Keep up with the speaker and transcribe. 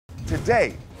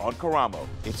Today on Karamo.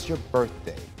 It's your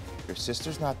birthday. Your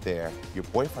sister's not there. Your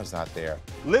boyfriend's not there.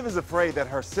 Liv is afraid that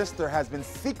her sister has been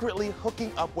secretly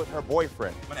hooking up with her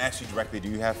boyfriend. I'm gonna ask you directly, do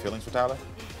you have feelings for Tyler?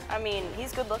 I mean,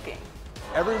 he's good looking.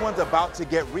 Everyone's about to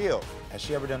get real. Has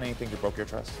she ever done anything to broke your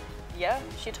trust? Yeah,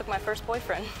 she took my first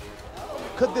boyfriend.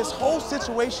 Could this whole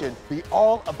situation be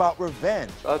all about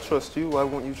revenge? I trust you, why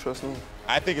won't you trust me?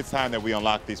 I think it's time that we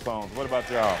unlock these phones. What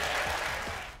about y'all?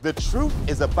 The truth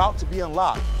is about to be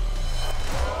unlocked.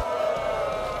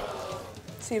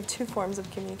 So you have two forms of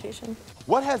communication.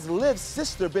 What has Liv's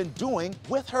sister been doing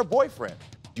with her boyfriend?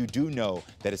 You do know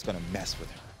that it's gonna mess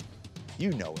with her.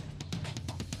 You know it.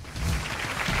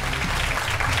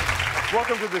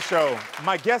 Welcome to the show.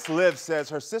 My guest Liv says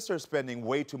her sister is spending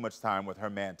way too much time with her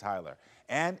man Tyler,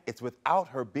 and it's without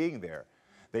her being there.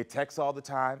 They text all the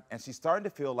time, and she's starting to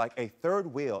feel like a third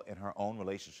wheel in her own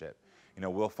relationship. You know,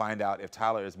 we'll find out if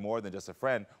Tyler is more than just a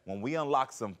friend when we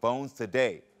unlock some phones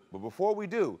today. But before we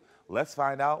do, let's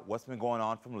find out what's been going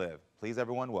on from Liv. Please,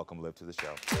 everyone, welcome Liv to the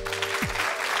show.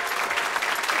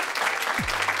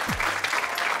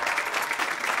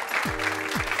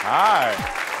 Hi.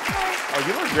 Oh,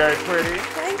 you look very pretty.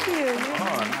 Thank you. Come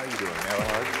on, how you doing, Mel?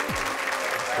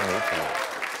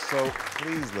 So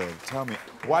please, Liv, tell me,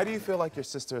 why do you feel like your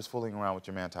sister is fooling around with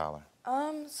your man Tyler?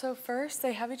 So first,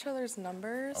 they have each other's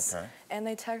numbers, Okay. and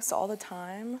they text all the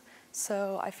time.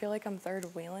 So I feel like I'm third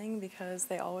wheeling because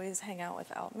they always hang out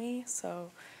without me.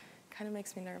 So it kind of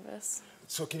makes me nervous.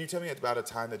 So can you tell me about a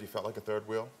time that you felt like a third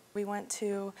wheel? We went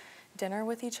to dinner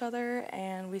with each other,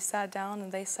 and we sat down,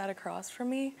 and they sat across from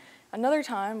me. Another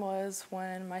time was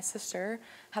when my sister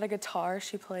had a guitar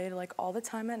she played like all the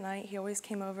time at night. He always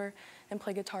came over and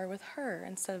played guitar with her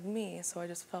instead of me, so I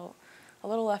just felt a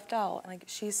little left out. Like,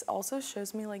 she also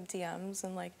shows me like DMs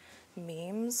and like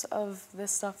memes of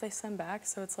this stuff they send back,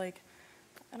 so it's like,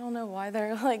 I don't know why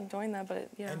they're like doing that, but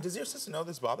yeah. And does your sister know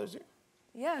this bothers you?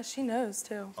 Yeah, she knows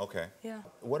too. Okay. Yeah.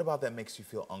 What about that makes you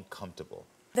feel uncomfortable?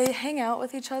 They hang out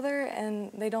with each other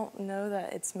and they don't know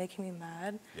that it's making me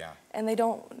mad. Yeah. And they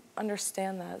don't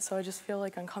understand that, so I just feel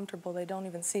like uncomfortable. They don't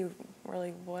even see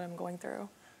really what I'm going through.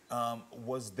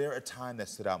 Was there a time that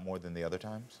stood out more than the other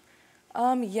times?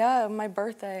 Yeah, my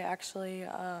birthday, actually.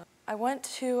 I went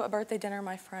to a birthday dinner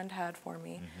my friend had for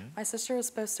me. My sister was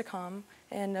supposed to come,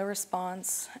 and no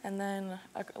response. And then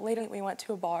later we went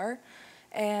to a bar,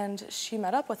 and she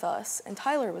met up with us, and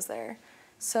Tyler was there.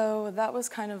 So that was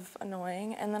kind of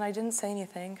annoying. And then I didn't say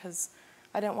anything because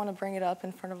I didn't want to bring it up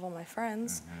in front of all my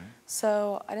friends.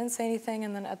 So I didn't say anything,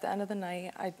 and then at the end of the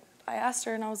night, I asked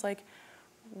her, and I was like,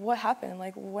 what happened?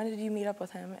 Like, when did you meet up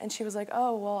with him? And she was like,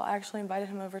 oh, well, I actually invited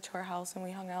him over to our house and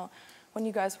we hung out when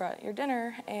you guys were at your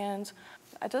dinner, and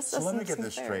I just So let me get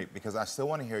this straight, because I still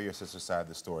want to hear your sister's side of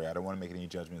the story. I don't want to make any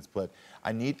judgments, but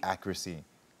I need accuracy.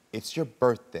 It's your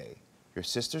birthday. Your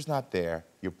sister's not there.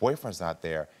 Your boyfriend's not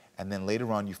there. And then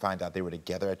later on, you find out they were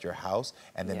together at your house,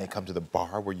 and then they come to the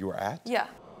bar where you were at? Yeah.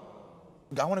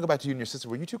 I want to go back to you and your sister.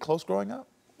 Were you two close growing up?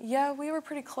 Yeah, we were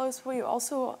pretty close. We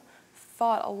also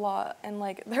fought a lot, and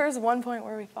like there was one point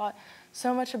where we fought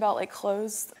so much about like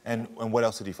clothes. And what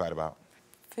else did you fight about?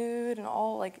 Food and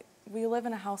all, like we live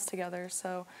in a house together,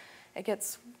 so it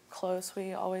gets close.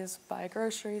 We always buy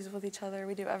groceries with each other.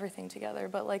 We do everything together.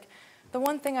 But like the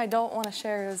one thing I don't want to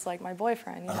share is like my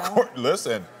boyfriend, you know?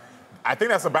 Listen, I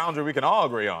think that's a boundary we can all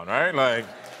agree on, right? Like,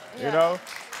 you know,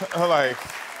 like,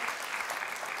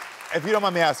 If you don't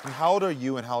mind me asking, how old are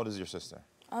you and how old is your sister?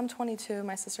 I'm 22,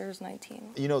 my sister is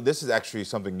 19. You know, this is actually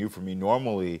something new for me.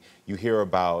 Normally, you hear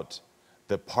about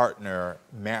the partner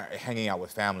hanging out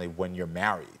with family when you're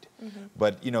married.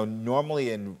 But, you know,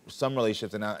 normally in some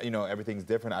relationships, and, you know, everything's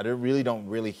different, I don't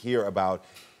really hear about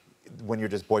when you're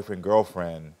just boyfriend,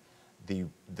 girlfriend,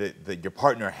 your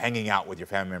partner hanging out with your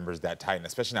family members that tight, and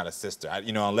especially not a sister,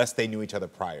 you know, unless they knew each other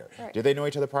prior. Right. Did they know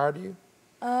each other prior to you?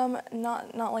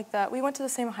 Not like that. We went to the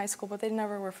same high school, but they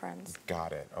never were friends.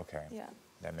 Got it, okay. Yeah.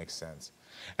 That makes sense.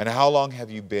 And how long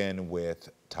have you been with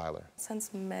Tyler?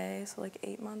 Since May, so like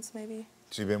 8 months maybe.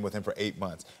 So you've been with him for 8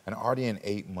 months. And already in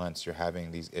 8 months, you're having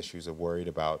these issues of worried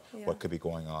about what could be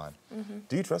going on.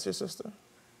 Do you trust your sister?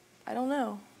 I don't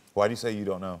know. Why do you say you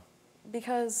don't know?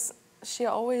 Because she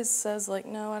always says like,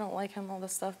 no, I don't like him, all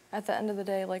this stuff. At the end of the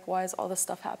day, like, why is all this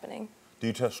stuff happening? Do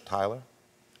you trust Tyler?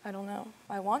 I don't know.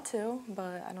 I want to,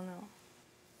 but I don't know.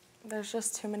 There's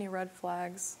just too many red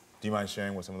flags. Do you mind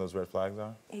sharing what some of those red flags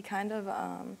are? He kind of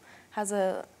has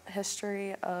a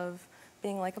history of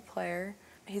being like a player.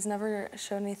 He's never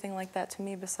shown anything like that to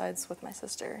me besides with my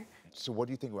sister. So what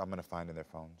do you think I'm gonna find in their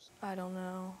phones? I don't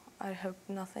know. I hope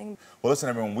nothing. well, listen,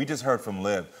 everyone, we just heard from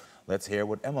Liv. Let's hear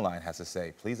what Emmeline has to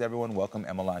say. Please, everyone, welcome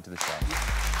Emmeline to the show.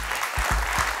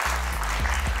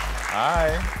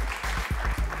 Hi.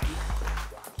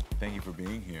 Thank you for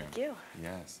being here. Thank you.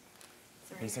 Yes.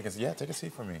 Take a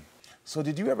seat for me. So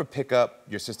did you ever pick up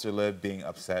your sister Liv being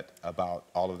upset about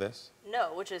all of this?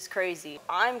 No, which is crazy.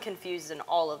 I'm confused in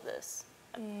all of this.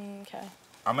 Okay.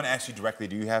 I'm gonna ask you directly,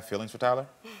 do you have feelings for Tyler?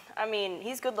 I mean,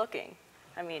 he's good looking.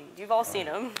 I mean, you've all seen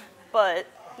him. But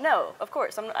no, of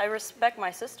course, I respect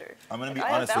my sister. I'm gonna be Like,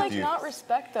 I have honest with Like, you. not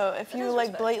respect, though, if you, is like,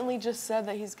 respect. blatantly just said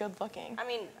that he's good looking. I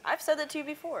mean, I've said that to you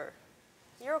before.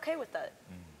 You're okay with that.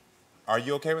 Are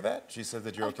you okay with that? She says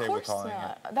that you're okay with calling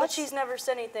him. But she's never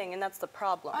said anything, and that's the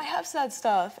problem. I have said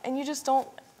stuff, and you just don't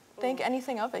think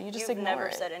anything of it. You just You've ignore never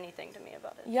it. said anything to me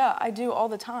about it. Yeah, I do all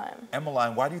the time.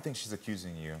 Emmeline, why do you think she's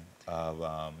accusing you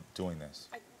of doing this?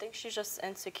 I think she's just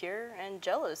insecure and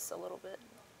jealous a little bit.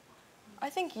 I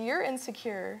think you're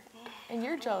insecure, and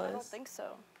you're I don't jealous. think so.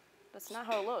 That's not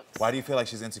how it looks. Why do you feel like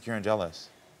she's insecure and jealous?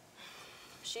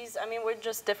 I mean, we're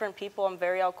just different people. I'm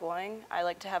very outgoing. I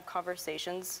like to have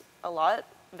conversations a lot,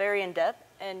 very in-depth,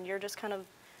 and you're just kind of,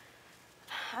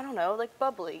 I don't know, like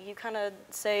bubbly. You kind of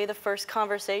say the first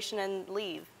conversation and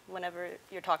leave whenever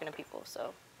you're talking to people,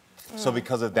 so. So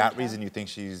because of that reason, you think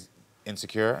she's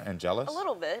insecure and jealous? A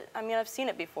little bit. I mean, I've seen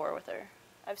it before with her.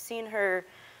 I've seen her,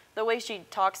 the way she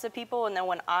talks to people, and then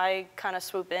when I kind of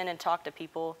swoop in and talk to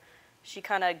people, she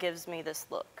kind of gives me this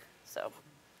look, so.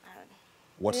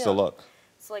 What's the look?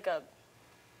 It's like a,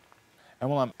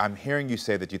 Emmeline, I'm hearing you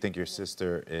say that you think your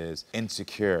sister is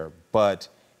insecure, but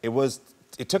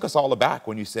it took us all aback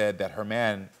when you said that her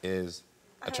man is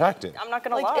attractive. I'm not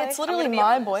gonna Like, lie. it's I'm literally gonna be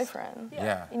my honest. boyfriend.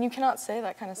 Yeah. And you cannot say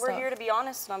that kind of We're stuff. here to be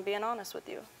honest, and I'm being honest with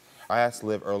you. I asked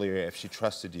Liv earlier if she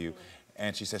trusted you,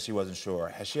 and she said she wasn't sure.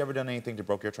 Has she ever done anything to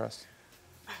broke your trust?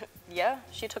 Yeah,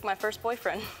 she took my first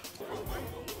boyfriend.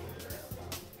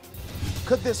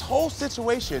 Could this whole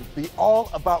situation be all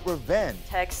about revenge?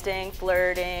 Texting,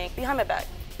 flirting, behind my back.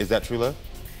 Is that true, Liv?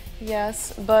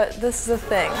 Yes, but this is the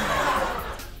thing.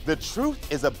 The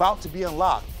truth is about to be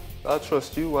unlocked. I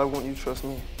trust you. Why won't you trust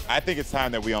me? I think it's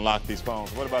time that we unlock these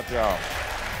phones. What about y'all?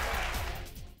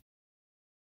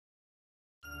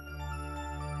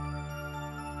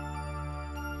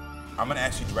 I'm gonna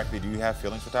ask you directly, do you have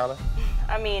feelings for Tyler?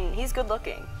 I mean, he's good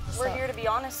looking. We're here to be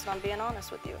honest, and I'm being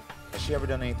honest with you. Has she ever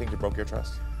done anything to broke your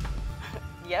trust?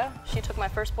 Yeah, she took my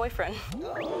first boyfriend.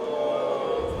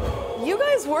 You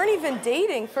guys weren't even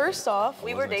dating, first off.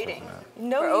 We were dating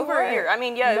No, for you over weren't. a year. I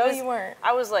mean, yeah, No, it was, you weren't.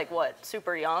 I was like, what,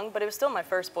 super young, but it was still my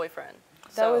first boyfriend.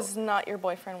 That So- was not your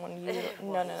boyfriend when you.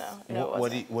 No, it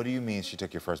wasn't. What do you mean she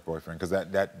took your first boyfriend? Because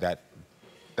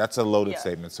that's a loaded Yeah.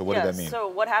 statement. So what Yeah, did that mean? So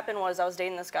what happened was I was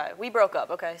dating this guy. We broke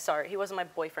up, okay, sorry. He wasn't my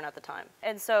boyfriend at the time.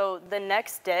 And so the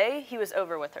next day, he was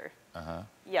over with her.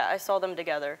 Yeah, I saw them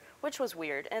together, which was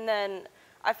weird. And then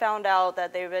I found out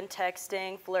that they've been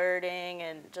texting, flirting,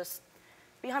 and just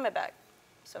behind my back.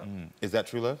 So Is that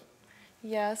true, Liv?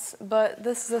 Yes, but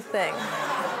this is the thing.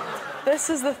 This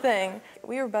is the thing.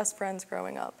 We were best friends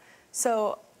growing up.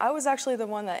 So I was actually the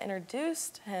one that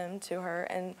introduced him to her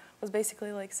and was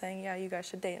basically like saying, yeah, you guys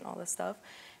should date and all this stuff.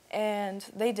 And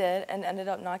they did and ended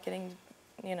up not getting,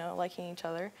 liking each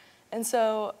other. And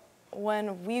so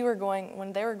when they were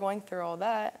going through all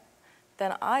that,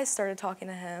 then I started talking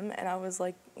to him and I was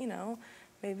like,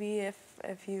 maybe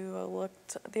if you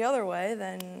looked the other way,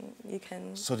 then you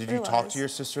can So did you talk realize. to your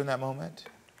sister in that moment?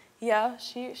 Yeah,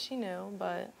 she knew,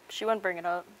 but she wouldn't bring it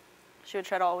up. She would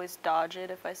try to always dodge it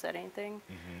if I said anything,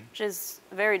 which is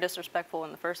very disrespectful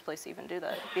in the first place to even do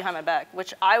that behind my back,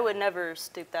 which I would never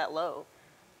stoop that low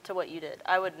to what you did.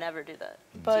 I would never do that.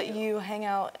 But you hang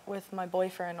out with my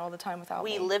boyfriend all the time without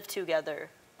We me. live together.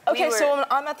 Okay, We were- so when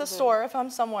I'm at the store, if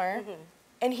I'm somewhere,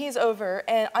 and he's over,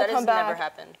 and I That come has back. never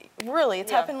happened. Really,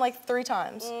 it's Yeah. happened like 3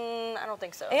 times. I don't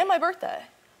think so. And my birthday.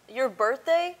 Your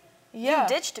birthday? Yeah. You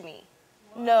ditched me.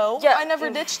 No, Yeah, I never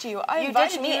ditched you. I You invited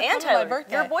ditched me you to and come to my Tyler,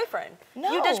 birthday. your boyfriend.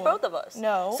 No. You ditched both of us.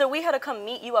 No. So we had to come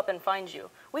meet you up and find you.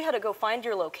 We had to go find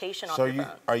your location on So your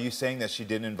phone. are you saying that she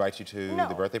didn't invite you to No,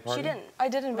 the birthday party? she didn't. I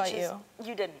did invite Which is- you.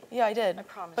 You didn't. Yeah, I did. I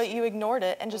promise But you. you ignored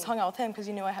it and just hung out with him because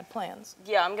you knew I had plans.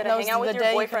 Yeah, I'm That gonna was hang out with the your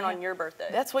day you boyfriend could- on your birthday.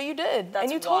 That's what you did. That's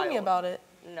and you told me wild. about it.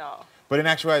 No. But in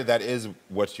actuality, that is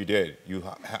what you did. You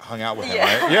hung out with him,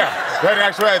 Yeah. right? Yeah. But in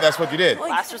actuality, that's what you did.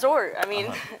 Last resort. I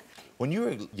mean, When you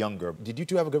were younger, did you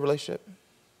two have a good relationship?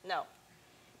 no,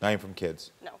 Not even from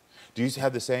kids. no, Do you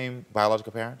have the same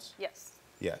biological parents? yes.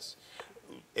 Yes.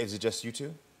 Is it just you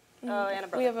two? And a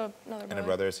brother. We have another brother. And a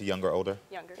brother? Is he younger or older?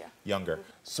 Younger, yeah. Younger.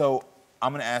 So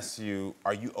I'm going to ask you,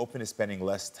 are you open to spending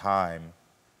less time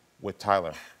with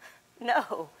Tyler?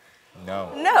 No,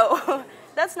 No. no.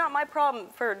 That's not my problem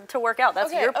to work out.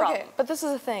 That's your problem. Okay, but this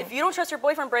is the thing. If you don't trust your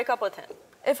boyfriend, break up with him.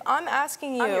 If I'm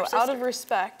asking I'm you your out of sister.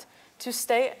 respect to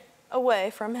stay away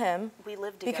from him. We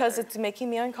live together. Because it's making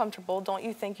me uncomfortable. Don't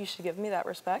you think you should give me that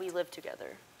respect? We live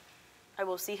together. I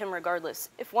will see him regardless.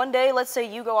 If one day, let's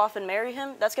say you go off and marry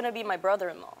him, that's gonna be my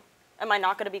brother-in-law. Am I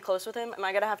not gonna be close with him? Am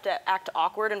I gonna have to act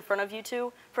awkward in front of you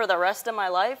two for the rest of my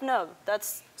life? No,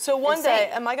 that's So one insane. day,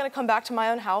 am I gonna come back to my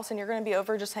own house and you're gonna be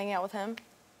over just hanging out with him?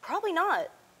 Probably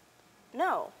not.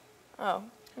 No. Oh.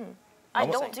 I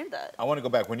don't do that. I want to go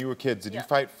back. When you were kids, did you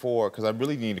fight for, because I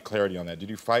really need clarity on that, did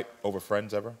you fight over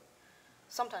friends ever?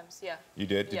 Sometimes, yeah. You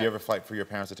did? Did you ever fight for your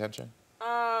parents' attention?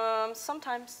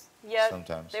 Sometimes, yeah.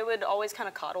 Sometimes. They would always kind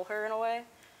of coddle her in a way.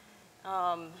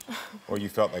 Or you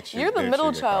felt like she You're the did middle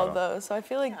she get caught child, up? though, so I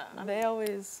feel like they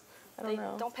always, I don't They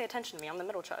know. don't pay attention to me. I'm the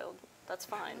middle child. That's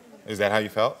fine. Is that how you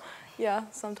felt? Yeah,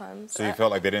 sometimes. So you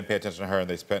felt like they didn't pay attention to her and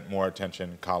they spent more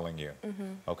attention coddling you? Mm-hmm.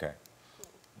 Okay.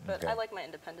 But Okay. I like my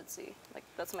independency. Like,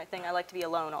 that's my thing. I like to be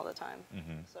alone all the time.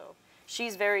 So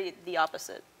she's very the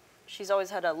opposite. She's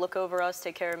always had to look over us,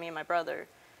 take care of me and my brother,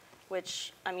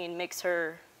 which, I mean, makes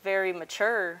her very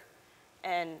mature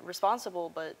and responsible,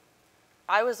 but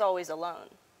I was always alone.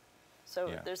 So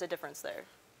Yeah. there's a difference there.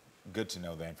 Good to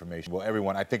know the information. Well,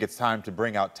 everyone, I think it's time to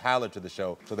bring out Tyler to the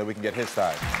show so that we can get his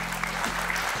side.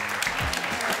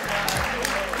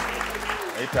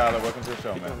 Hey, Tyler, welcome to the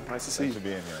show, man. Nice to see Thanks you. for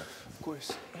being here. Of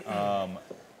course.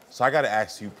 So I got to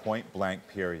ask you point blank,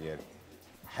 period.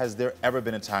 Has there ever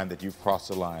been a time that you've crossed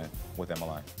the line with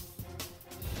Emmeline?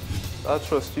 I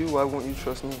trust you. Why won't you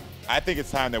trust me? I think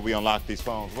it's time that we unlock these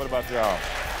phones. What about y'all?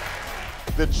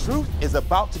 The truth is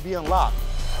about to be unlocked.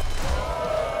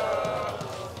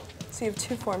 So you have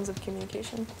two forms of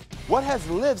communication. What has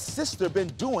Liv's sister been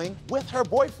doing with her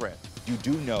boyfriend? You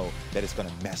do know that it's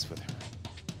gonna mess with her.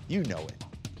 You know it.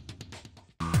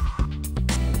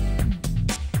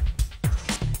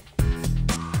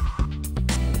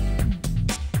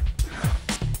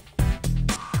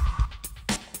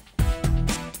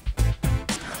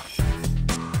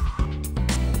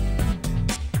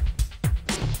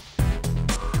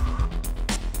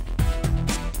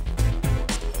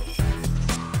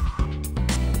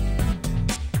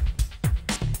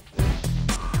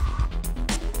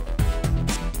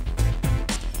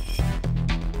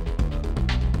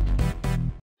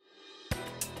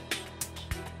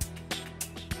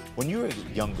 When you were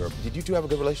younger, did you two have a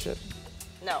good relationship?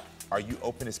 No. Are you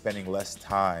open to spending less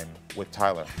time with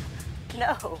Tyler?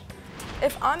 No.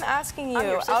 If I'm asking I'm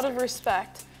you, your out of sister.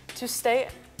 respect, to stay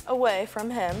away from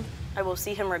him, I will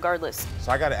see him regardless.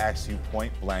 So I gotta ask you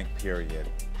point blank, period.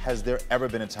 Has there ever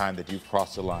been a time that you've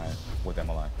crossed the line with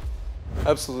Emmeline?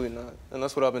 Absolutely not. And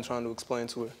that's what I've been trying to explain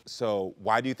to her. So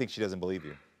why do you think she doesn't believe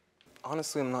you?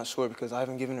 Honestly, I'm not sure because I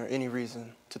haven't given her any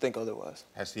reason to think otherwise.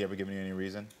 Has he ever given you any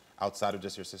reason outside of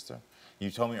just your sister?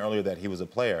 You told me earlier that he was a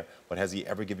player, but has he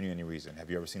ever given you any reason? Have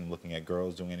you ever seen him looking at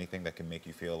girls doing anything that can make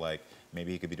you feel like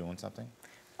maybe he could be doing something?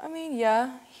 I mean,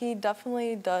 yeah, he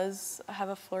definitely does have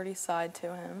a flirty side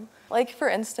to him. Like, for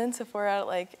instance, if we're at,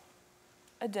 like,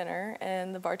 a dinner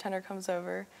and the bartender comes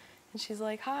over and she's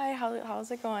like, hi,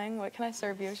 how's it going? What can I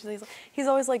serve you? He's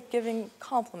always, like, giving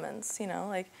compliments, you know,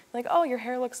 like, oh, your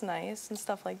hair looks nice and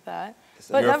stuff like that.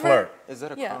 You're a flirt. Is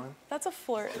that a Yeah, crime? that's a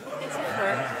flirt. It's a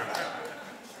flirt.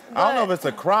 I don't know if it's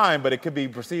a crime, but it could be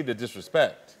perceived as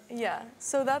disrespect. Yeah,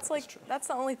 so that's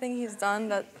the only thing he's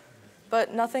done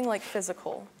but nothing like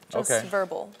physical, just Okay.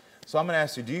 verbal. So I'm gonna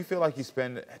ask you, do you feel like you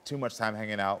spend too much time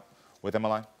hanging out with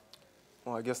Emmeline?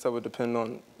 Well, I guess that would depend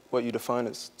on what you define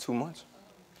as too much.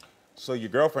 So your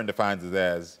girlfriend defines it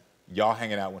as y'all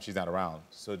hanging out when she's not around.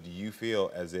 So do you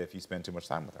feel as if you spend too much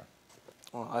time with her?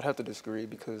 Well, I'd have to disagree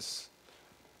because,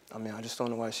 I mean, I just don't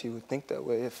know why she would think that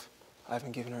way if I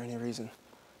haven't given her any reason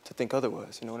to think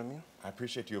otherwise, you know what I mean? I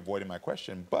appreciate you avoiding my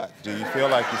question, but do you feel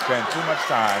like you spend too much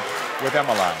time with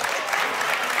Emmeline?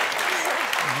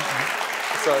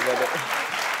 Sorry about that.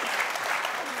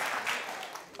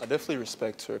 I definitely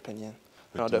respect her opinion,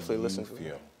 and I'll definitely listen to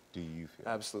her. Do you feel?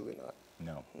 Absolutely not.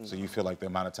 No. So you feel like the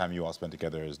amount of time you all spend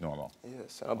together is normal?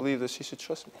 Yes, I believe that she should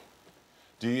trust me.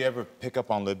 Do you ever pick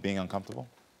up on Liv being uncomfortable?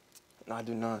 No, I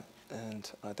do not, and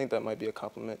I think that might be a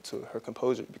compliment to her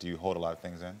composure. Do you hold a lot of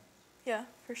things in? Yeah,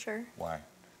 for sure. Why?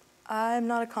 I'm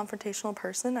not a confrontational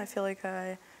person. I feel like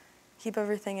I keep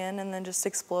everything in and then just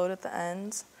explode at the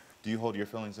end. Do you hold your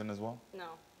feelings in as well? No.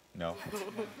 No?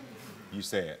 You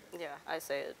say it Yeah, I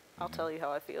say it. I'll tell you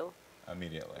how I feel.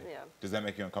 immediately? Yeah. Does that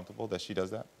make you uncomfortable that she does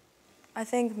that? I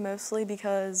think mostly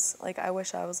because, like, I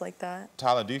wish I was like that.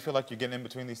 Tyler, do you feel like you're getting in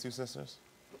between these two sisters?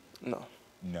 No,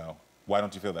 No. Why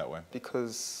don't you feel that way?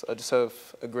 because I just have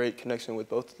a great connection with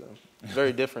both of them.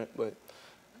 Very different, but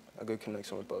a good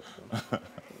connection with both of them.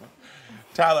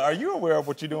 Tyler, are you aware of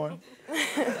what you're doing?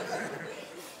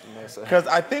 No, gonna say. Because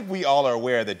I think we all are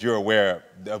aware that you're aware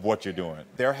of what you're doing.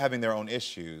 They're having their own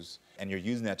issues, and you're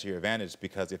using that to your advantage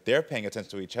because if they're paying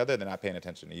attention to each other, they're not paying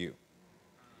attention to you.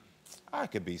 I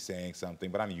could be saying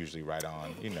something, but I'm usually right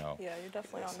on, you know. Yeah, you're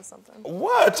definitely onto something.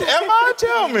 What? Am I?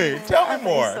 Tell me. Tell me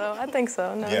more. I think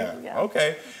so. No, Yeah.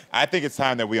 Okay. I think it's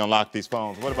time that we unlock these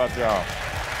phones. What about y'all?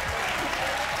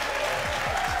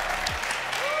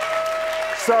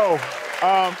 So,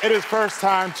 it is first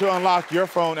time to unlock your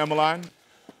phone, Emmeline.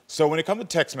 So when it comes to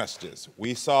text messages,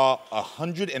 we saw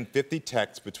 150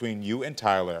 texts between you and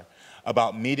Tyler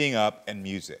about meeting up and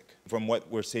music. From what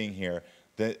we're seeing here,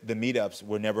 the meetups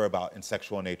were never about in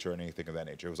sexual nature or anything of that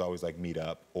nature. It was always like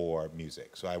meetup or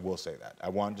music. So I will say that. I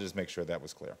wanted to just make sure that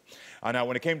was clear. Now,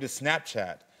 when it came to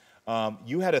Snapchat,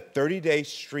 you had a 30-day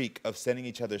streak of sending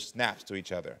each other snaps to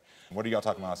each other. What are y'all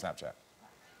talking about on Snapchat?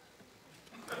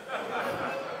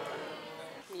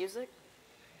 Music?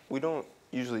 We don't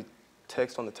usually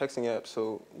text on the texting app,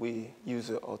 so we use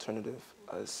an alternative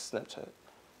as Snapchat.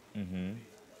 Mm-hmm.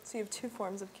 So you have two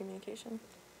forms of communication.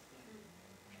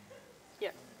 Yeah.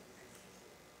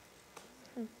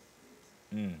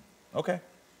 Okay.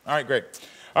 All right, great.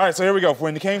 All right, so here we go.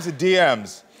 When it came to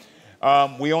DMs,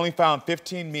 we only found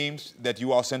 15 memes that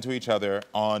you all sent to each other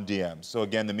on DMs. So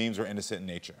again, the memes were innocent in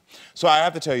nature. So I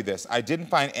have to tell you this. I didn't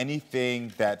find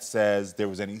anything that says there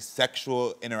was any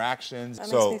sexual interactions. That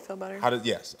so makes me feel better.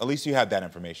 Yes, at least you have that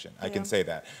information. I can say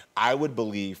that. I would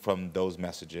believe from those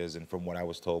messages and from what I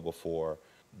was told before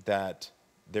that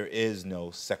there is no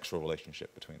sexual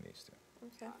relationship between these two.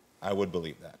 Okay. I would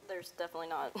believe that. There's definitely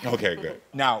not. Okay, good.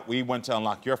 Now, we went to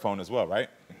unlock your phone as well, right?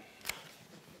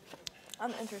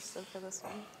 I'm interested for this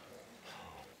one.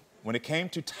 When it came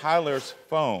to Tyler's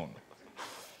phone,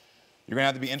 you're gonna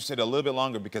have to be interested a little bit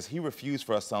longer because he refused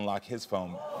for us to unlock his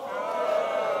phone.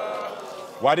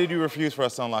 Why did you refuse for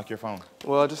us to unlock your phone?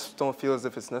 Well, I just don't feel as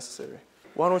if it's necessary.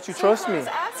 Why don't you trust me? If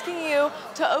I was asking you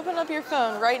to open up your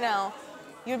phone right now,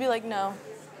 you'd be like, no.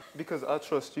 Because I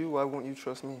trust you, why won't you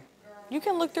trust me? You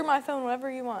can look through my phone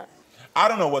whenever you want. I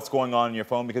don't know what's going on in your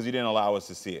phone because you didn't allow us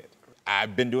to see it.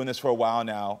 I've been doing this for a while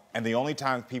now, and the only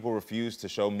time people refuse to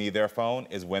show me their phone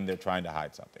is when they're trying to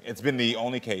hide something. It's been the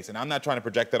only case, and I'm not trying to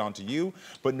project that onto you,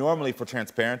 but normally for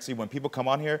transparency, when people come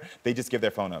on here, they just give their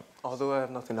phone up. Although I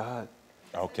have nothing to hide.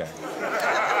 Okay.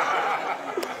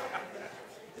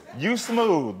 You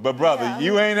smooth, but brother,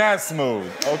 you ain't that smooth,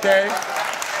 okay?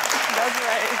 That's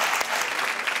right.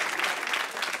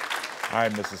 All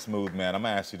right, Mr. Smooth Man, I'm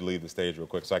gonna ask you to leave the stage real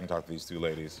quick so I can talk to these two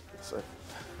ladies. Yes, sir.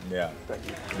 Yeah. Thank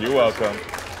you. You're welcome.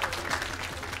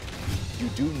 You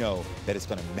do know that it's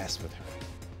gonna mess with her.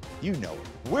 You know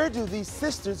it. Where do these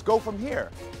sisters go from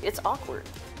here? It's awkward.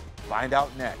 Find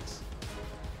out next.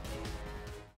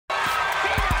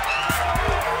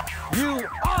 You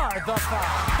are the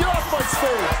five. Get off my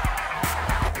stage.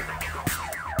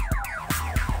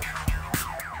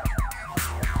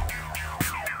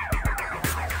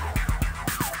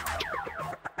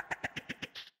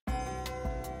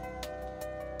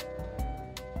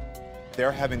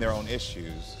 They're having their own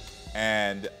issues,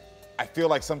 and I feel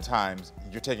like sometimes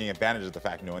you're taking advantage of the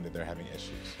fact knowing that they're having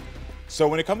issues. So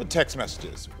when it comes to text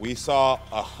messages, we saw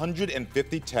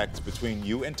 150 texts between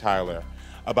you and Tyler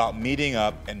about meeting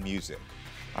up and music.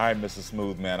 All right, Mr.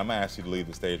 Smooth Man, I'm gonna ask you to leave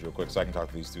the stage real quick so I can talk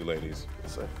to these two ladies.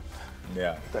 Yes, sir.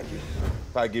 Yeah. Thank you.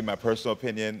 If I give my personal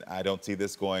opinion, I don't see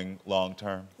this going long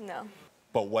term. No.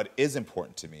 But what is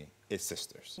important to me is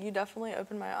sisters. You definitely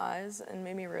opened my eyes and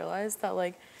made me realize that,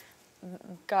 like,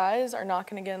 guys are not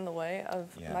going to get in the way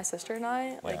of my sister and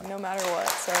I, like, no matter what.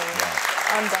 So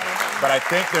I'm done with them. But I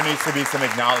think there needs to be some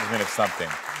acknowledgement of something.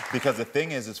 Because the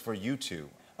thing is for you two,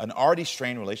 an already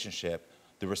strained relationship,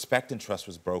 the respect and trust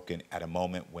was broken at a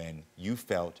moment when you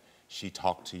felt she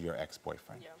talked to your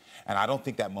ex-boyfriend. And I don't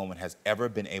think that moment has ever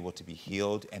been able to be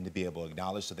healed and to be able to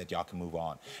acknowledge so that y'all can move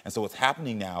on. And so what's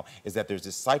happening now is that there's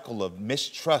this cycle of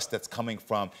mistrust that's coming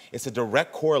from, it's a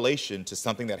direct correlation to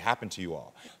something that happened to you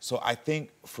all. So I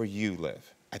think for you,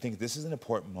 Liv, I think this is an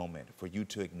important moment for you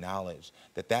to acknowledge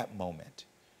that that moment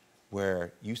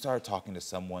where you started talking to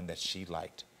someone that she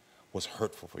liked was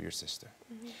hurtful for your sister.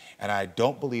 And I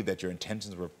don't believe that your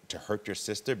intentions were to hurt your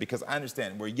sister, because I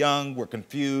understand we're young, we're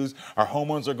confused, our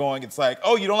hormones are going, it's like,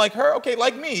 oh, you don't like her? Okay,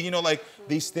 like me, you know, like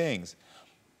these things.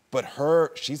 But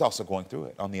she's also going through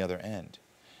it on the other end.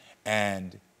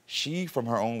 And she, from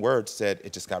her own words, said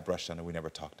it just got brushed under, we never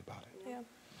talked about it. Yeah.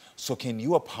 So can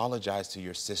you apologize to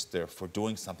your sister for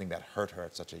doing something that hurt her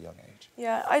at such a young age?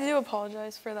 Yeah, I do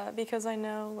apologize for that, because I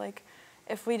know, like,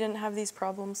 if we didn't have these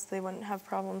problems, they wouldn't have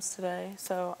problems today.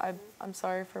 So I'm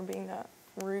sorry for being that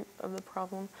root of the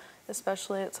problem,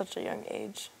 especially at such a young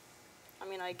age. I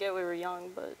mean, I get we were young,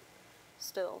 but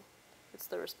still, it's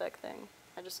the respect thing.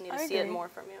 I just need to see it more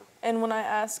from you. And when I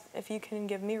ask if you can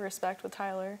give me respect with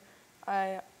Tyler,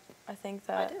 I think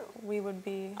that we would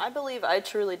be... I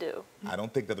truly do. I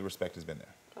don't think that the respect has been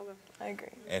there. Okay. I agree.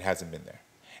 It hasn't been there.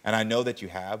 And I know that you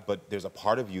have, but there's a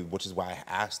part of you, which is why I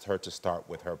asked her to start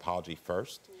with her apology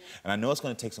first. And I know it's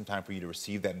going to take some time for you to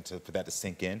receive that and for that to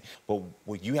sink in. But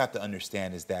what you have to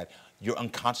understand is that you're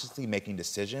unconsciously making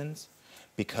decisions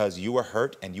because you were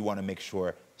hurt and you want to make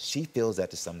sure she feels that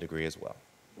to some degree as well.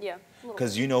 Yeah.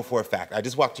 Because you know for a fact, I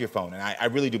just walked to your phone, and I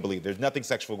really do believe there's nothing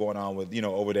sexual going on with,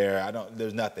 over there.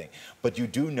 There's nothing. But you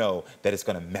do know that it's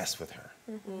going to mess with her.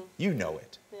 Mm-hmm. You know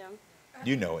it. Yeah.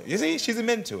 You know it. You see, she's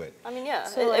admitting to it. I mean, yeah,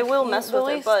 so it will mess with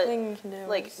her, but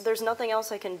like, there's nothing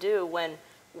else I can do when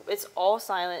it's all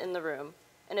silent in the room,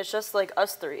 and it's just like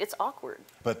us three. It's awkward.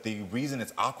 But the reason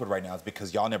it's awkward right now is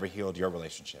because y'all never healed your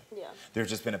relationship. Yeah. There's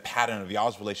just been a pattern of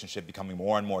y'all's relationship becoming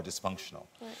more and more dysfunctional.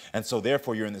 Right. And so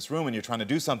therefore you're in this room and you're trying to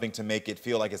do something to make it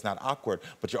feel like it's not awkward,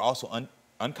 but you're also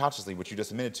unconsciously, which you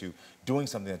just admitted to, doing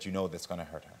something that you know that's going to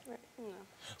hurt her. Right. Yeah.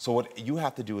 So what you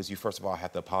have to do is you first of all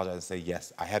have to apologize and say,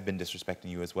 yes, I have been disrespecting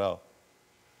you as well.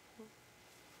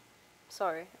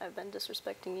 Sorry, I've been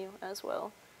disrespecting you as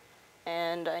well.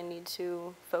 And I need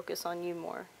to focus on you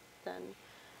more than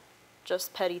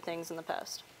just petty things in the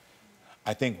past.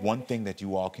 I think one thing that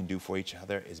you all can do for each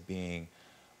other is being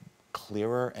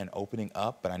clearer and opening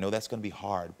up, but I know that's going to be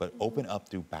hard, but open up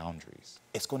through boundaries.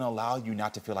 It's going to allow you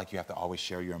not to feel like you have to always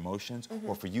share your emotions,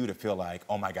 or for you to feel like,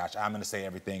 oh my gosh, I'm going to say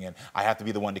everything and I have to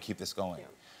be the one to keep this going. Yeah.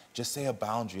 Just say a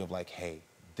boundary of like, hey,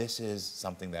 this is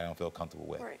something that I don't feel comfortable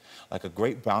with. Right. Like a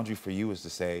great boundary for you is to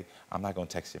say, I'm not going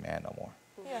to text your man no more.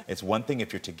 Yeah. It's one thing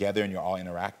if you're together and you're all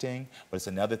interacting, but it's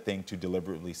another thing to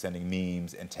deliberately sending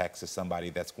memes and texts to somebody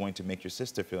that's going to make your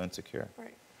sister feel insecure.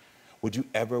 Right. Would you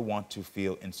ever want to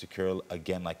feel insecure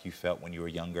again like you felt when you were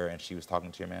younger and she was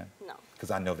talking to your man? No. Because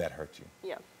I know that hurt you.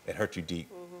 Yeah. It hurt you deep.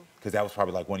 Because that was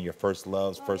probably like one of your first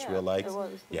loves, first real likes. It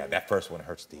was. Yeah, that first one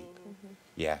hurts deep.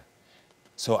 Yeah.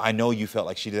 So I know you felt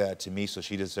like she did that to me, so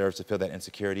she deserves to feel that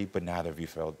insecurity, but neither of you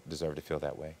deserve to feel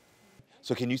that way.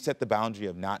 So can you set the boundary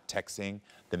of not texting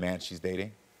the man she's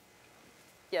dating?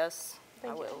 Yes,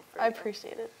 I will. I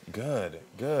appreciate it. Good,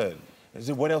 good.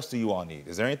 What else do you all need?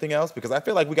 Is there anything else? Because I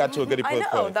feel like we got to a good place.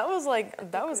 I know, that was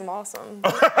awesome.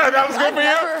 That was good for you?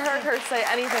 I've never heard her say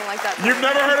anything like that. You've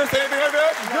never heard her say anything like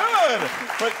that? No. Good.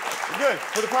 But good.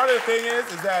 But the part of the thing is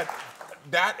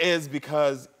that is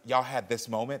because y'all had this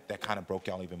moment that kind of broke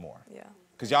y'all even more. Yeah.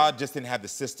 Because y'all just didn't have the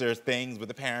sisters things with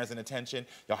the parents and attention.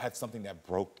 Y'all had something that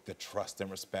broke the trust and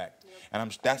respect. Yep.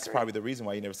 And that's probably the reason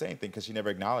why you never say anything, because she never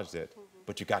acknowledged it.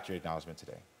 But you got your acknowledgement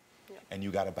today. Yep. And you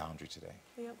got a boundary today.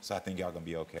 Yep. So I think y'all gonna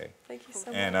be okay. Thank you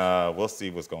so much. And we'll see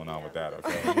what's going on with that,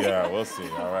 okay? Yeah, we'll see,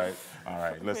 all right? All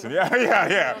right, listen, yeah.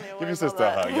 Give your sister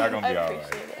a hug. Y'all gonna be all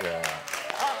right. Yeah.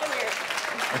 Oh, come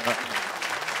here.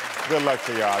 Good luck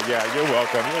to y'all. Yeah, you're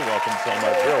welcome. You're welcome so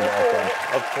much. You're welcome.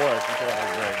 Of course.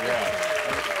 Yeah.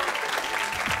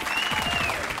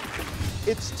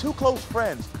 It's two close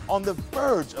friends on the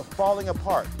verge of falling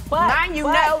apart. But,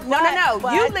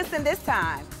 no. You listen this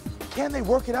time. Can they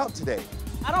work it out today?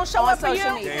 I don't show up for you.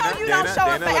 Dana, you don't show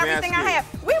up for everything I have.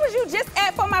 Where was you just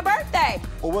at for my birthday?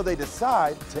 Or will they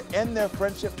decide to end their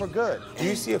friendship for good? Do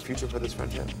you see a future for this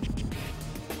friendship?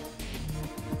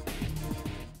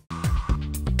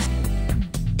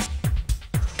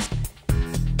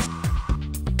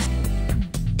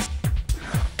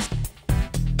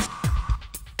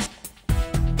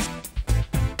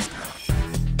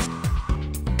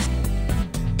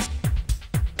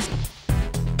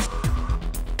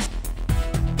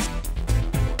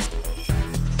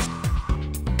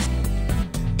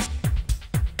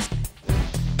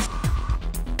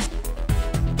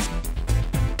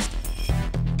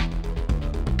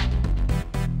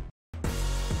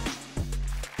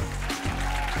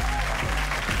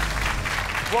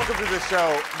 Welcome to the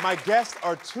show. My guests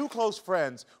are two close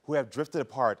friends who have drifted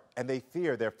apart and they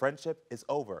fear their friendship is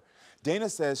over. Dana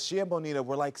says she and Bonita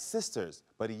were like sisters,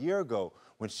 but a year ago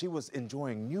when she was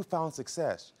enjoying newfound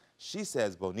success, she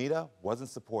says Bonita wasn't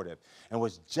supportive and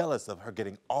was jealous of her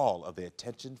getting all of the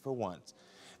attention for once.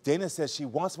 Dana says she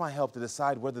wants my help to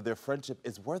decide whether their friendship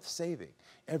is worth saving.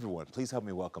 Everyone, please help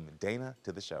me welcome Dana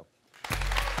to the show.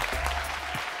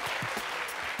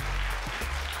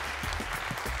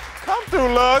 Come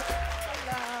through, look.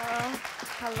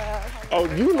 Hello. Oh,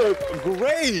 you look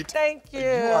great. Thank you. You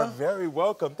are very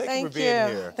welcome. Thank you for being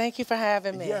here. Thank you for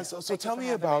having me. Yeah, so tell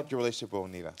me about your relationship with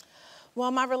Bonita. Well,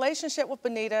 my relationship with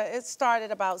Bonita, it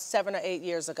started about 7 or 8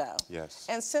 years ago. Yes.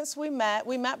 And since we met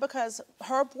because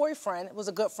her boyfriend was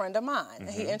a good friend of mine. And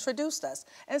he introduced us.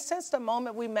 And since the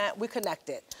moment we met, we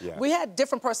connected. Yeah. We had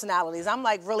different personalities. I'm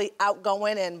like really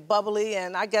outgoing and bubbly,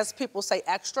 and I guess people say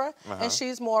extra. And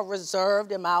she's more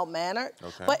reserved and mild-mannered.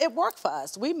 Okay. But it worked for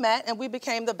us. We met and we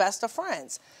became the best of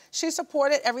friends. She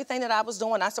supported everything that I was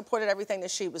doing. I supported everything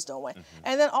that she was doing.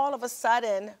 And then all of a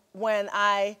sudden, when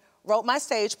I wrote my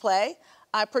stage play,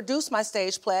 I produced my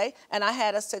stage play, and I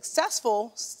had a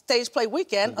successful stage play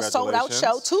weekend, a sold-out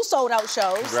show, 2 sold-out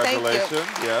shows. Congratulations,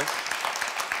 Thank you.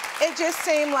 yes. It just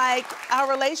seemed like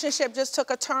our relationship just took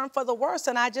a turn for the worse,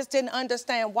 and I just didn't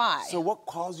understand why. So what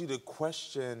caused you to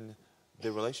question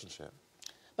the relationship?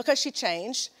 Because she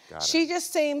changed. Got She it.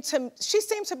 just seemed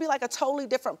to be like a totally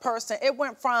different person. It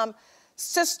went from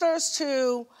sisters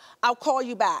to I'll call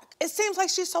you back. It seems like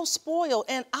she's so spoiled,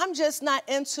 and I'm just not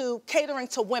into catering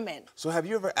to women. So have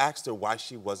you ever asked her why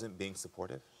she wasn't being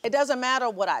supportive? It doesn't matter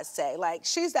what I say. Like,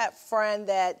 she's that friend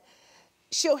that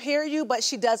she'll hear you, but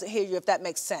she doesn't hear you, if that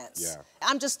makes sense. Yeah.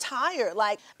 I'm just tired.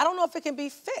 Like, I don't know if it can be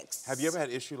fixed. Have you ever had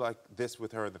an issue like this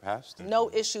with her in the past?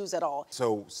 No issues at all.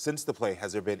 So since the play,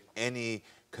 has there been any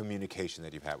communication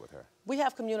that you've had with her? We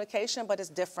have communication, but it's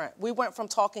different. We went from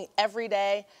talking every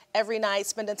day, every night,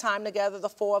 spending time together, the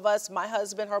 4 of us, my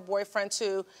husband, her boyfriend,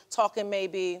 to talking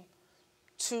maybe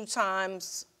 2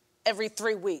 times every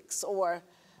 3 weeks, or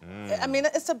I mean,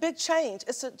 it's a big change.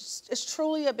 It's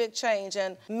truly a big change,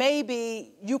 and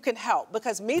maybe you can help,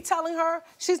 because me telling her,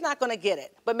 she's not gonna get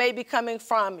it. But maybe coming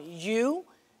from you,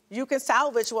 you can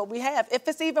salvage what we have. If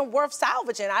it's even worth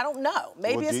salvaging, I don't know.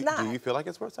 Maybe it's not. Do you feel like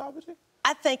it's worth salvaging?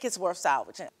 I think it's worth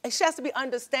salvaging. And she has to be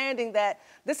understanding that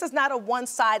this is not a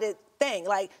one-sided thing.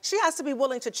 Like, she has to be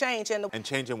willing to change. And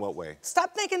change in what way?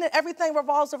 Stop thinking that everything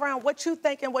revolves around what you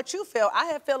think and what you feel. I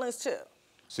have feelings too.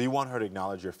 So you want her to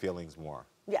acknowledge your feelings more?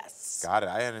 Yes. Got it,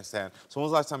 I understand. So when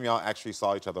was the last time y'all actually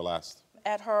saw each other last?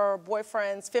 At her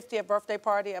boyfriend's 50th birthday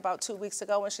party about 2 weeks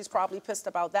ago, and she's probably pissed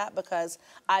about that because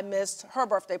I missed her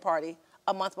birthday party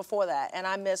a month before that, and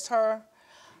I missed her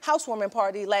housewarming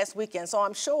party last weekend. So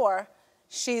I'm sure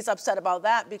she's upset about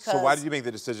that because... So why did you make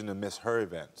the decision to miss her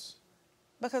events?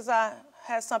 Because I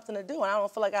had something to do, and I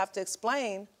don't feel like I have to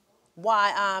explain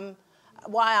why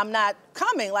I'm not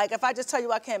coming. Like, if I just tell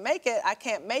you I can't make it, I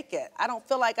can't make it. I don't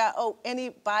feel like I owe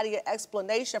anybody an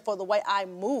explanation for the way I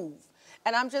move.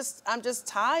 And I'm just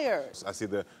tired. I see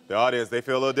the audience, they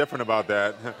feel a little different about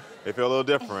that. They feel a little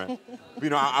different. You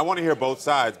know, I want to hear both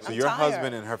sides. So your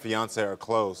husband and her fiance are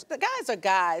close. The guys are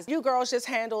guys. You girls just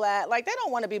handle that. Like, they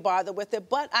don't want to be bothered with it,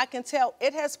 but I can tell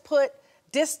it has put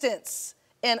distance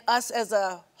in us as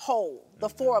a whole, the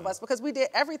 4 of us, because we did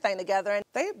everything together, and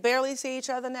they barely see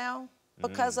each other now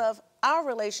because of our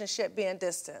relationship being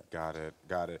distant. Got it,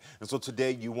 got it. And so today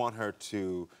you want her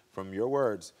to, from your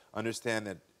words, understand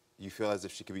that you feel as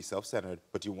if she could be self-centered,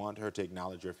 but you want her to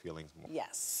acknowledge your feelings more.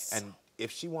 Yes. And if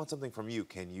she wants something from you,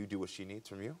 can you do what she needs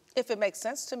from you? If it makes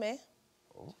sense to me.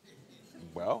 Oh.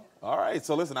 Well, all right.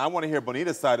 So listen, I want to hear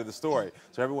Bonita's side of the story.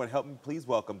 So everyone help me please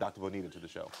welcome Dr. Bonita to the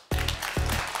show.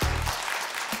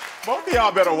 Both of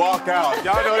y'all better walk out.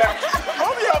 Y'all know that?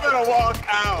 Both of y'all better walk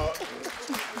out.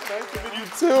 Nice to meet you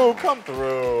too. Come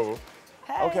through.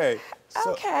 Hey. Okay.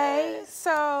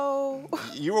 So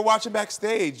You were watching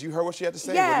backstage. You heard what she had to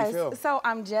say. yes, What do you feel? so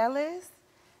I'm jealous.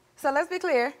 So let's be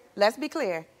clear. Let's be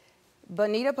clear.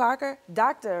 Bonita Parker,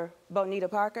 Dr. Bonita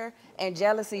Parker, and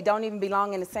jealousy don't even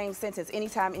belong in the same sentence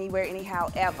anytime, anywhere, anyhow,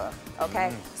 ever.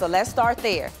 Okay? So let's start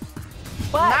there.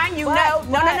 Mind you,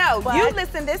 no. You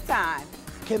listen this time.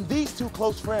 Can these 2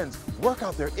 close friends work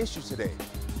out their issues today?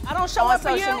 I don't show On up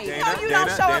for you. social media. No, you don't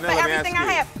show up Dana, for let me everything ask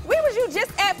I you. have. Where was you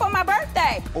just at for my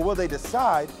birthday? Or will they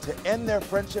decide to end their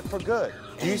friendship for good?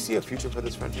 Do you see a future for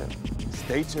this friendship?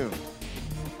 Stay tuned.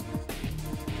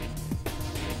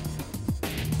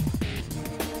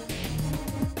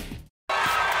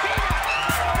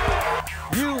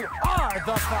 You are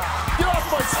the foul. Get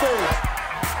off my stage.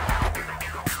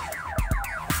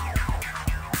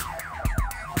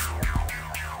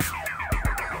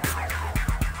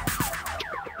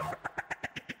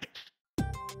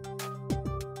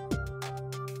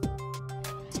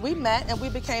 We met and we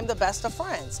became the best of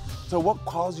friends. So what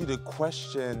caused you to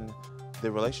question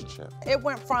the relationship? It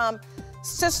went from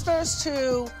sisters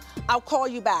to I'll call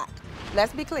you back.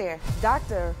 Let's be clear.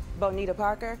 Dr. Bonita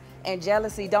Parker and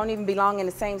jealousy don't even belong in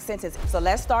the same sentence. So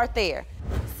let's start there.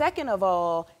 Second of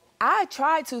all, I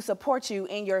tried to support you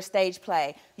in your stage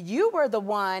play. You were the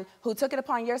one who took it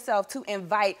upon yourself to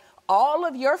invite all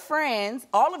of your friends,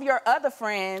 all of your other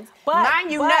friends, mind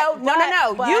you,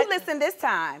 no, you listen this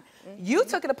time. You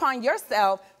took it upon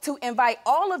yourself to invite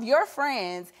all of your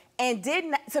friends and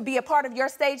to be a part of your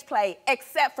stage play,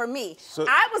 except for me. So,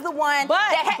 I was the one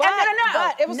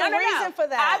that it was a reason for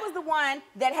that. I was the one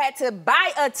that had to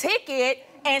buy a ticket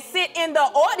and sit in the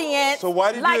audience. So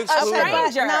why did you exclude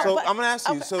her? So I'm gonna ask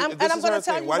you. So and this I'm is gonna her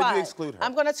tell thing. you why did you exclude her?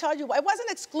 I'm gonna tell you why. It wasn't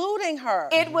excluding her.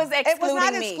 It was excluding me. It was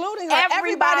not excluding her.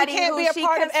 Everybody can't be a she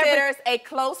part considers a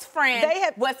close friend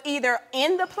was either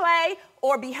in the play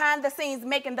or behind the scenes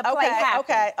making the play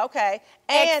happen. Okay.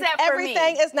 And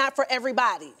everything is not for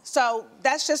everybody. So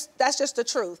that's just the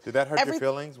truth. Did that hurt your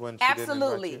feelings when she didn't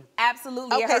invite you?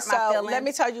 Absolutely. Okay, so let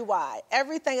me tell you why.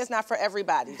 Everything is not for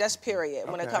everybody. That's period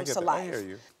when it comes to life. I hear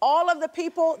you. All of the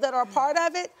people that are part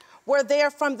of it were there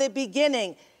from the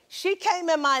beginning. She came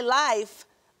in my life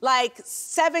like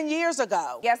 7 years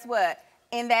ago. Guess what?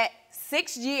 In that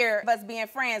 6th year of us being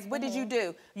friends, what did you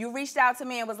do? You reached out to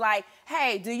me and was like,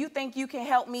 hey, do you think you can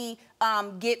help me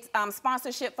get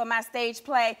sponsorship for my stage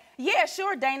play? Yeah,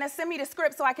 sure, Dana. Send me the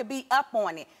script so I could be up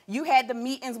on it. You had the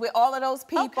meetings with all of those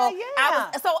people. Okay,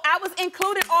 yeah. I was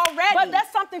included already. But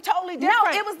that's something totally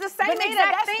different. No, it was the same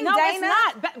exact thing, no, Dana. No,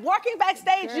 it's not. Working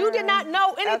backstage, you did not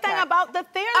know anything about the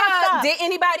theater stuff. Did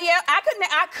anybody else?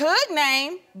 I could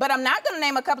name, but I'm not going to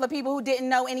name a couple of people who didn't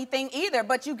know anything either,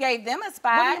 but you gave them a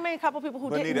spot. What do you mean a couple of people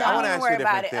who didn't know? I want to ask you a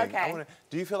different thing. Okay.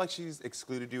 Do you feel like she's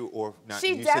excluded you or not?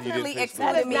 She definitely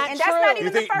excluded me, and that's true. not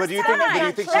even the first time. But do you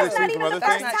think she's That's not excluded from even other the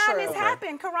first things? time it's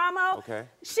happened, Karamo. Okay.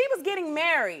 She was getting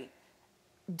married.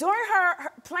 During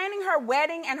her planning her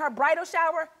wedding and her bridal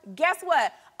shower, guess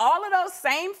what? All of those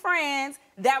same friends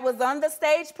that was on the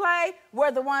stage play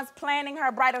were the ones planning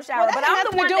her bridal shower. Well, but I'm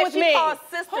the one that she calls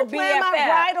sister Who planned BFF. my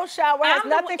bridal shower has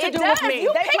nothing to do with me.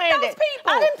 You they picked planned those it.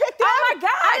 people. I didn't pick them. Oh my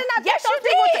God. I did not yes, pick those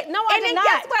you people. did. No, I did not. And then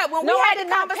guess what? When we had the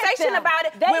conversation about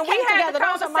it, when we had the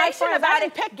conversation about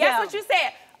it, guess what you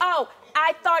said? Oh,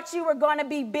 I thought you were going to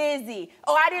be busy.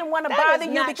 Oh, I didn't want to bother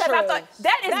you because I thought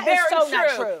that is very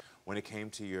true. When it came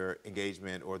to your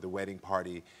engagement or the wedding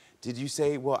party, did you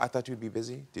say, well, I thought you'd be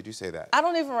busy? Did you say that? I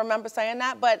don't even remember saying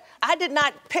that, but I did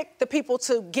not pick the people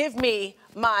to give me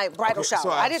my bridal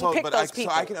shower. I didn't pick those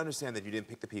people. So I can understand that you didn't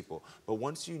pick the people, but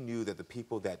once you knew that the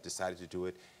people that decided to do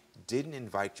it didn't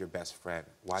invite your best friend,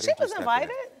 why didn't you step in? She was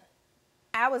invited?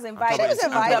 I was invited to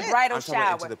the bridal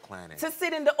shower to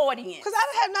sit in the audience. Because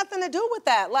I didn't have nothing to do with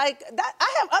that. Like,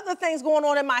 I have other things going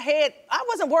on in my head. I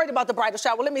wasn't worried about the bridal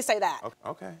shower. Let me say that.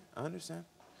 Okay, I understand.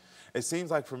 It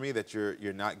seems like for me that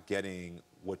you're not getting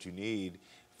what you need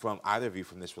from either of you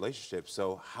from this relationship.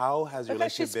 So how has your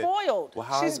relationship been? Because she's spoiled.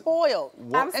 Well, she's spoiled.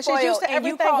 I'm and spoiled, she's used to and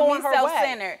you everything call going me her way.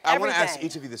 self-centered. I want to ask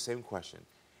each of you the same question,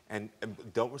 and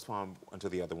don't respond until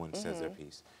the other one says their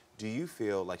piece. Do you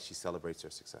feel like she celebrates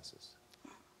your successes?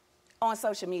 On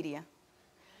social media.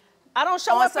 I don't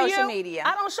show up for you. On social media.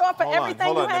 I don't show up for everything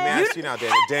you have. Hold on, let me ask you now,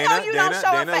 Dana. Dana, you don't show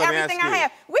up for everything I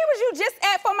have. Where was you just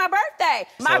at for my birthday?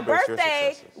 My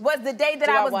birthday was the day that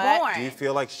I was born. Do you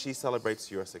feel like she celebrates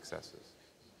your successes?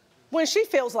 When she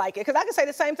feels like it, because I can say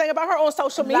the same thing about her on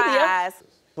social media. Lies.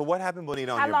 So what happened,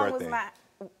 Bonita, on your birthday?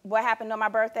 What happened on my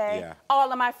birthday? Yeah.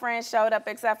 All of my friends showed up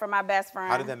except for my best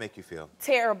friend. How did that make you feel?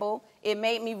 Terrible. It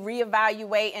made me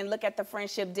reevaluate and look at the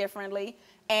friendship differently.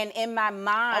 And in my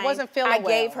mind, I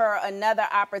gave her another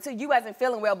opportunity. You wasn't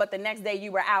feeling well, but the next day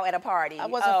you were out at a party. I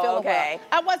wasn't feeling well.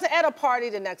 I wasn't at a party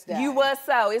the next day. You was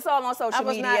so. It's all on social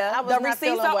media. The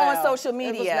receipts are on social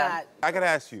media. It was not. I gotta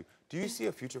ask you, do you see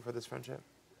a future for this friendship?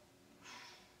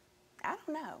 I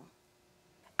don't know.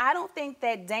 I don't think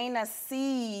that Dana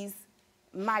sees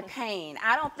my pain.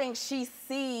 I don't think she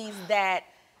sees that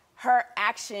her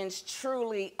actions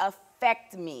truly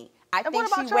affect me. I think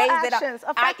she weighs it off.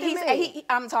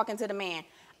 I'm talking to the man.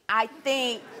 I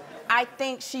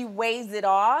think she weighs it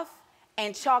off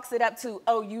and chalks it up to,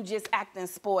 oh, you just acting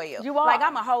spoiled. You are. Like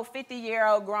I'm a whole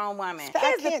 50-year-old grown woman.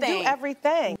 Here's the thing. Do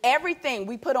everything. Everything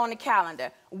we put on the calendar.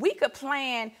 We could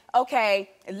plan,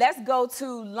 okay, let's go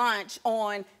to lunch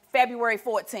on February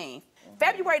 14th.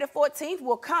 February the 14th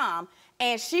will come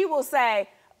and she will say,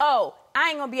 oh,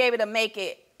 I ain't gonna be able to make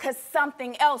it because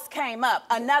something else came up,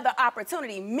 another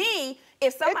opportunity. Me,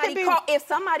 if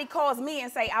somebody calls me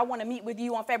and say, I want to meet with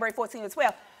you on February 14th or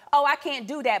 12th, oh, I can't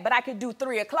do that, but I could do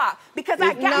 3 o'clock because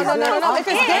I got No, if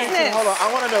it's business. Hold on,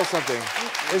 I want to know something.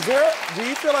 Do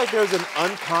you feel like there's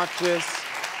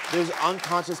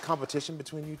unconscious competition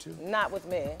between you two? Not with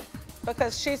me,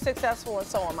 because she's successful and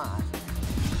so am I.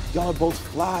 Y'all are both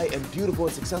fly and beautiful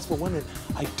and successful women.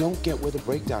 I don't get where the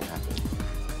breakdown happened.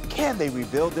 Can they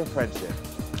rebuild their friendship?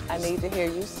 I need to hear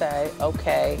you say,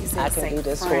 okay, I can do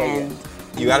this for you.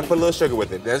 You gotta put a little sugar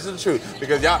with it. That's the truth.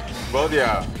 Because y'all, both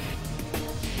y'all.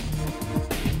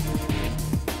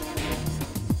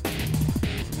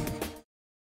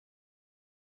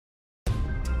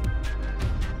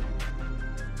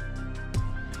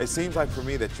 It seems like for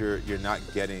me that you're not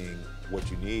getting what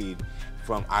you need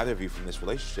from either of you from this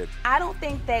relationship. I don't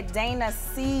think that Dana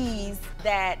sees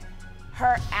that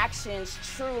her actions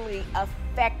truly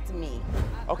affect me.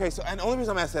 Okay, so, and the only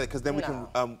reason I'm asking that, because then we can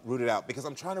root it out, because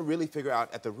I'm trying to really figure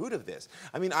out at the root of this.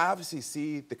 I mean, I obviously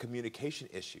see the communication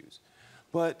issues,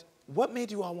 but what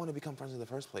made you all want to become friends in the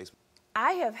first place?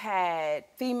 I have had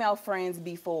female friends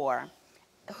before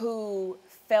who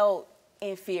felt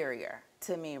inferior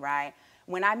to me, right?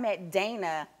 When I met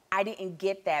Dana, I didn't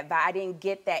get that vibe. I didn't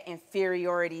get that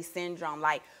inferiority syndrome.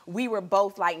 Like, we were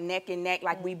both like neck and neck,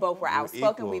 like we both were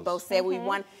outspoken. We both said we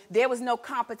won. There was no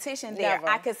competition there. Never.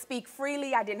 I could speak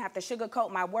freely. I didn't have to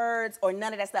sugarcoat my words or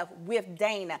none of that stuff with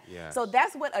Dana. Yes. So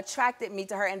that's what attracted me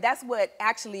to her, and that's what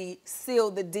actually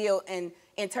sealed the deal in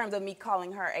terms of me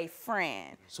calling her a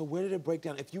friend. So where did it break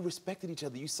down? If you respected each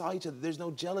other, you saw each other, there's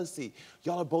no jealousy.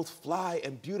 Y'all are both fly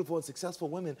and beautiful and successful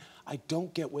women. I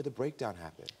don't get where the breakdown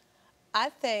happened. I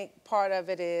think part of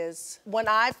it is when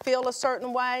I feel a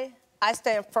certain way, I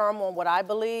stand firm on what I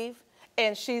believe,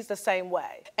 and she's the same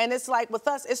way. And it's like with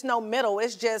us, it's no middle.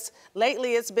 It's just,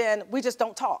 lately it's been, we just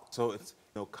don't talk. So it's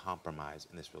no compromise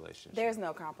in this relationship. There's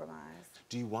no compromise.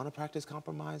 Do you want to practice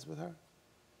compromise with her?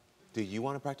 Do you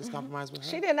want to practice compromise with her?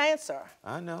 She didn't answer.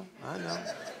 I know.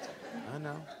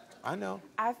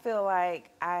 I feel like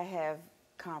I have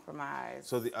compromised.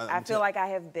 So I feel like I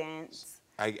have bent.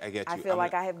 I get you. I feel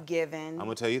like I have given. I'm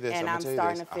gonna tell you this. And I'm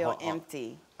starting to feel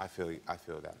empty. I feel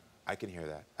that. I can hear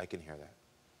that.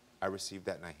 I received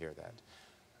that and I hear that.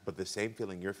 But the same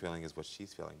feeling you're feeling is what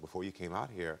she's feeling. Before you came out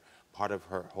here, part of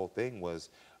her whole thing was,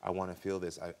 I want to feel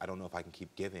this. I don't know if I can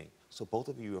keep giving. So both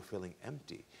of you are feeling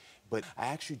empty. But I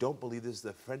actually don't believe this is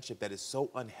a friendship that is so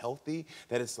unhealthy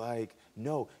that it's like,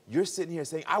 no, you're sitting here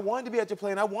saying, I wanted to be at your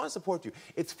play and I want to support you.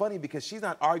 It's funny because she's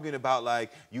not arguing about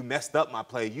like, you messed up my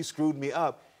play, you screwed me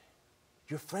up.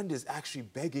 Your friend is actually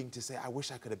begging to say, I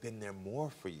wish I could have been there more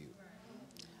for you.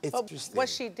 It's interesting. What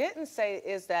she didn't say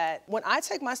is that when I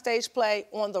take my stage play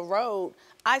on the road,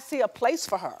 I see a place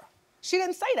for her. She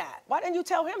didn't say that. Why didn't you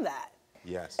tell him that?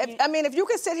 Yes. If you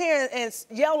can sit here and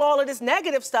yell all of this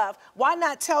negative stuff, why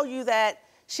not tell you that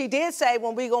she did say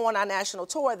when we go on our national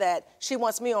tour that she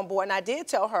wants me on board, and I did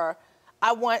tell her,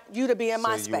 I want you to be in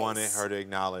my space. So you wanted her to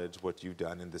acknowledge what you've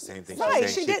done, and the same thing right.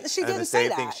 she's saying. She didn't say that. And the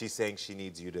same thing she's saying she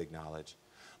needs you to acknowledge.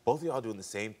 Both of y'all doing the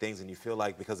same things, and you feel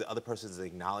like because the other person is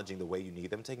acknowledging the way you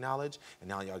need them to acknowledge, and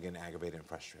now y'all getting aggravated and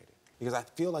frustrated. Because I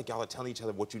feel like y'all are telling each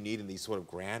other what you need in these sort of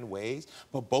grand ways,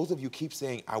 but both of you keep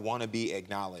saying, I want to be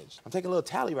acknowledged. I'm taking a little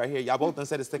tally right here. Y'all both done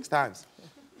said it 6 times.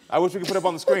 I wish we could put it up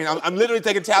on the screen. I'm literally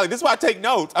taking tally. This is why I take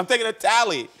notes. I'm taking a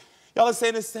tally. Y'all are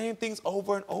saying the same things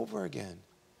over and over again.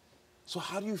 So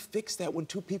how do you fix that when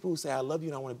two people who say, I love you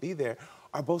and I want to be there,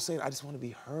 are both saying, I just want to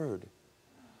be heard?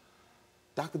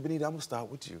 Dr. Bonita, I'm going to start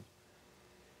with you.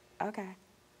 Okay.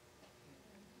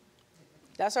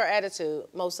 That's her attitude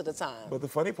most of the time. But the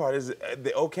funny part is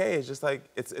the okay is just like,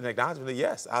 it's an acknowledgement of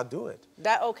yes, I'll do it.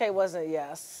 That okay wasn't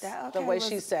yes, That okay the way was-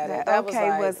 she said it. that That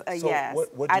okay was was like,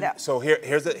 a So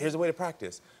yes. so here's a way to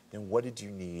practice. Then what did you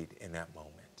need in that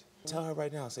moment? Tell her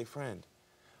right now, say, friend,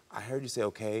 I heard you say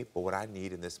okay, but what I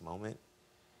need in this moment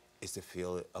is to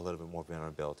feel a little bit more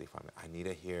vulnerability from it. I need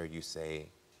to hear you say,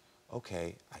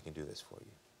 okay, I can do this for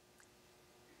you.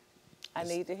 I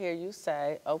need to hear you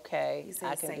say, okay,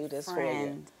 I can do this for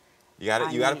you. You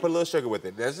gotta put a little sugar with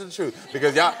it. That's the truth.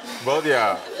 Because y'all, both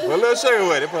y'all, put a little sugar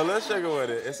with it, put a little sugar with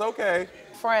it. It's okay.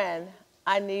 Friend,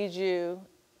 I need you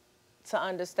to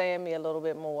understand me a little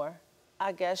bit more.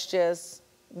 I guess just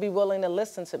be willing to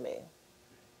listen to me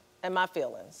and my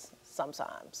feelings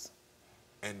sometimes.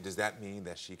 And does that mean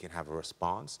that she can have a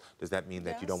response? Does that mean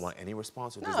that you don't want any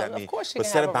response? Or does No, that mean, of course she but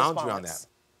can set have a boundary on that. response.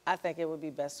 I think it would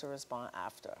be best to respond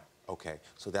after. Okay,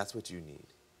 so that's what you need.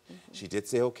 She did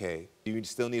say okay. Do you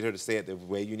still need her to say it the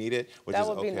way you need it? Which That is,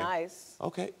 would be okay. nice.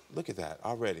 Okay, look at that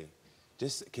already.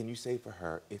 Just, can you say for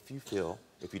her, if you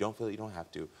don't feel it, you don't have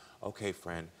to. Okay,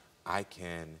 friend, I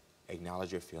can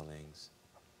acknowledge your feelings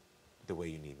the way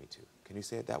you need me to. Can you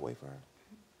say it that way for her?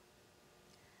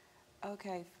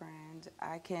 Okay, friend,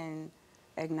 I can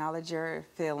acknowledge your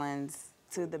feelings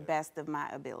to the best of my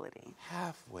ability.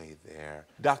 Halfway there.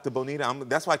 Dr. Bonita,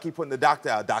 that's why I keep putting the doctor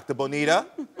out. Dr. Bonita,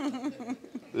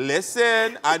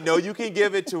 listen, I know you can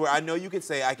give it to her. I know you can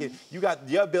say, you got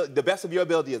the best of your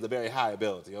ability is a very high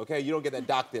ability, okay? You don't get that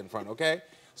doctor in front, okay?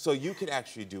 So you can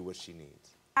actually do what she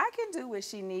needs. I can do what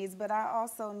she needs, but I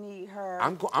also need her.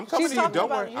 I'm coming She's to you. talking Don't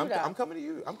about worry. you, I'm though. coming to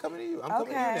you. I'm coming to you. I'm coming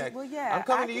to you Okay, next. well, yeah, I'm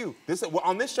coming to you.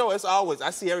 On this show, it's always,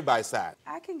 I see everybody's side.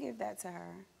 I can give that to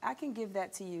her. I can give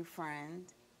that to you, friend.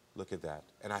 Look at that.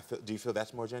 And do you feel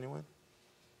that's more genuine?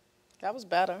 That was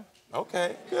better.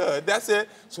 Okay, good. That's it.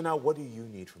 So now what do you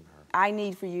need from her? I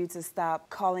need for you to stop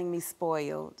calling me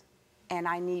spoiled, and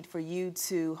I need for you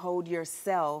to hold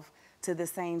yourself to the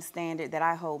same standard that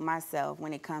I hold myself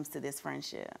when it comes to this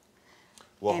friendship.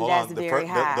 Well, And hold that's on. very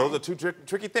high. Those are two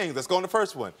tricky things. Let's go on the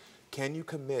first one. Can you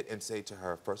commit and say to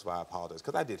her, first of all, I apologize,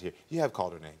 because I did hear, you have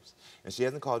called her names, and she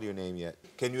hasn't called your name yet.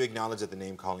 Can you acknowledge that the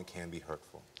name calling can be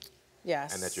hurtful?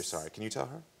 Yes. And that you're sorry. Can you tell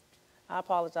her? I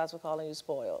apologize for calling you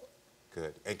spoiled.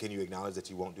 Good. And can you acknowledge that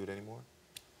you won't do it anymore?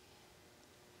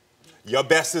 Your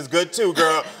best is good too,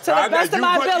 girl. To the best of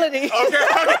my ability.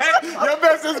 Okay. Your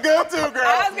best is good too, girl.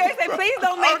 I was going to say, please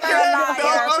don't make her a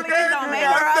liar. Please don't make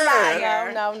her a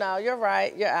liar. No, you're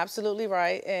right. You're absolutely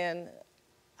right. And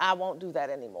I won't do that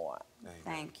anymore.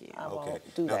 Thank you. I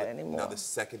won't do that anymore. Now, the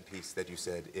second piece that you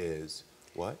said is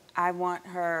what? I want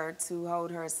her to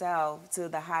hold herself to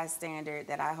the high standard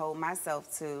that I hold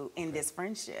myself to in this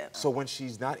friendship. So when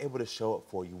she's not able to show up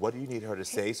for you, what do you need her to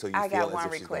say so you I feel got one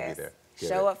as if she's going to be request. there?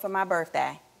 Show up for my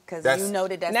birthday, because you know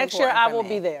that's next year important I for will me.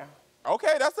 be there.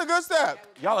 Okay, that's a good step.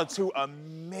 Y'all are two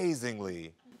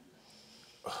amazingly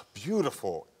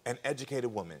beautiful and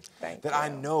educated women that I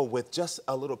know with just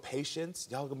a little patience,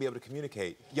 y'all gonna be able to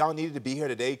communicate. Y'all needed to be here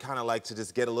today kind of like to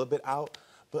just get a little bit out,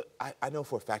 but I know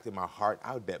for a fact in my heart,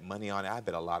 I would bet money on it, I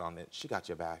bet a lot on it. She got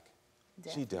your back.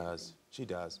 Definitely. She does, she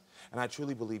does. And I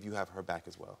truly believe you have her back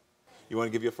as well. You wanna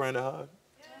give your friend a hug?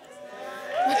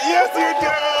 Yes, you do!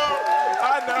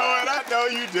 I know it, I know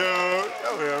you do.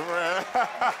 Come here, friend.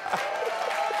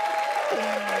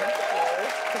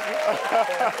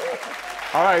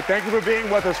 All right, thank you for being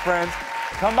with us, friends.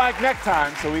 Come back next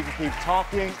time so we can keep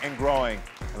talking and growing.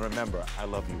 And remember, I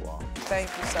love you all. Thank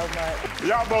you so much.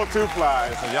 Y'all both too fly,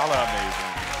 so y'all are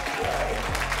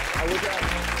amazing.